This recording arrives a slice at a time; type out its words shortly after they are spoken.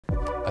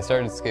I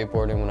started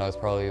skateboarding when I was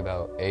probably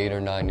about 8 or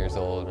 9 years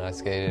old, and I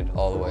skated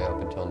all the way up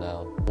until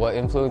now. What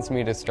influenced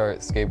me to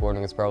start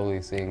skateboarding was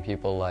probably seeing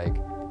people like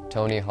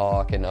Tony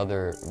Hawk and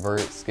other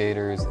vert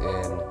skaters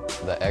in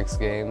the X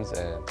Games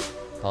and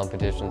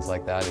competitions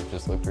like that. It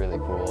just looked really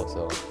cool,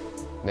 so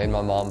made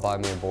my mom buy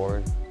me a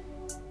board,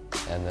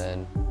 and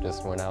then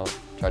just went out,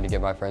 tried to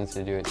get my friends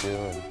to do it too,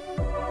 and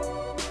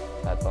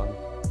had fun.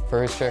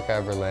 First trick I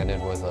ever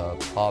landed was a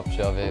pop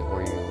shove it,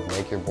 where you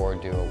make your board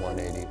do a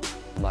 180.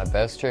 My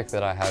best trick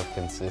that I have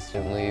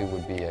consistently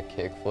would be a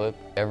kickflip.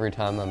 Every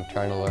time I'm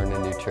trying to learn a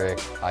new trick,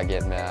 I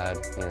get mad,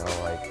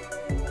 like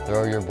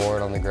throw your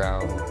board on the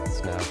ground,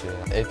 smash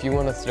it. If you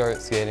want to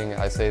start skating,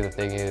 I say the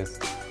thing is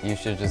you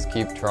should just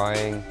keep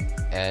trying,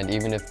 and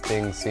even if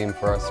things seem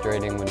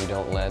frustrating when you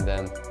don't land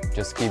them,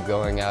 just keep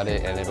going at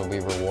it and it'll be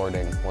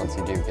rewarding once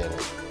you do get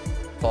it.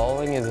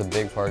 Falling is a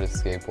big part of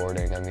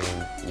skateboarding. I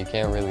mean, you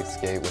can't really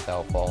skate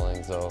without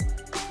falling, so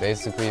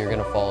basically you're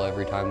gonna fall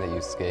every time that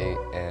you skate,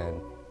 and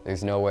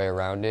there's no way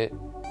around it.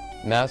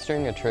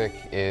 Mastering a trick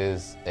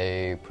is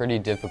a pretty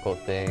difficult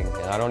thing,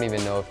 and I don't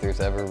even know if there's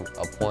ever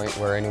a point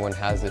where anyone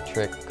has a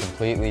trick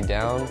completely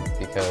down,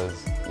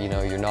 because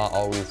you're not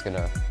always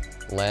gonna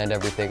land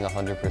everything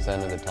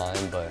 100% of the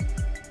time, but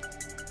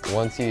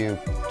once you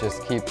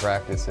just keep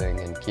practicing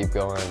and keep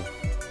going,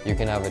 you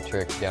can have a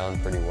trick down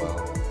pretty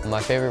well.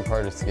 My favorite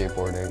part of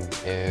skateboarding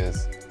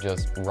is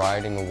just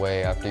riding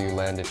away after you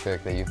land a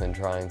trick that you've been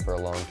trying for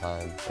a long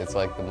time. It's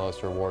like the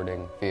most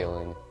rewarding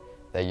feeling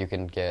that you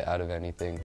can get out of anything.